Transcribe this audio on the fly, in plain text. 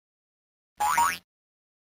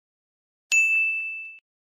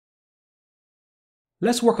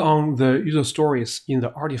Let's work on the user stories in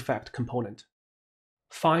the artifact component.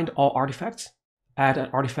 Find all artifacts, add an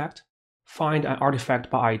artifact, find an artifact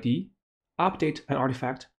by ID, update an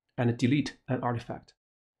artifact, and delete an artifact.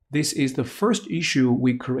 This is the first issue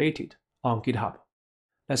we created on GitHub.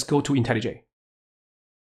 Let's go to IntelliJ.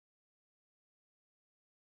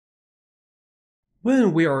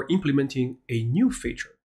 When we are implementing a new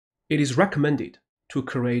feature, it is recommended to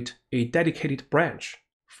create a dedicated branch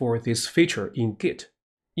for this feature in Git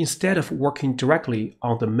instead of working directly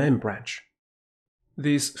on the main branch.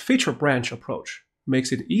 This feature branch approach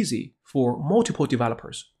makes it easy for multiple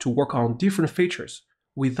developers to work on different features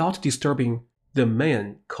without disturbing the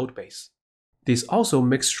main codebase. This also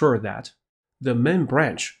makes sure that the main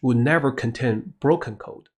branch will never contain broken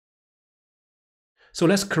code. So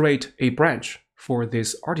let's create a branch for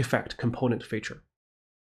this artifact component feature.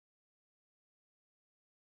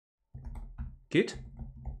 Git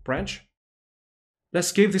branch.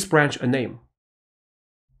 Let's give this branch a name.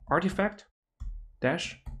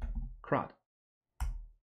 Artifact-crud.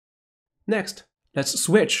 Next, let's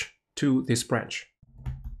switch to this branch.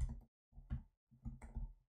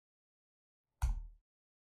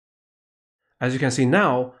 As you can see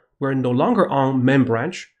now, we're no longer on main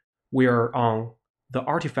branch, we are on the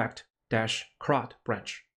artifact-crud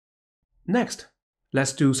branch. Next,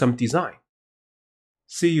 let's do some design.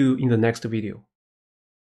 See you in the next video.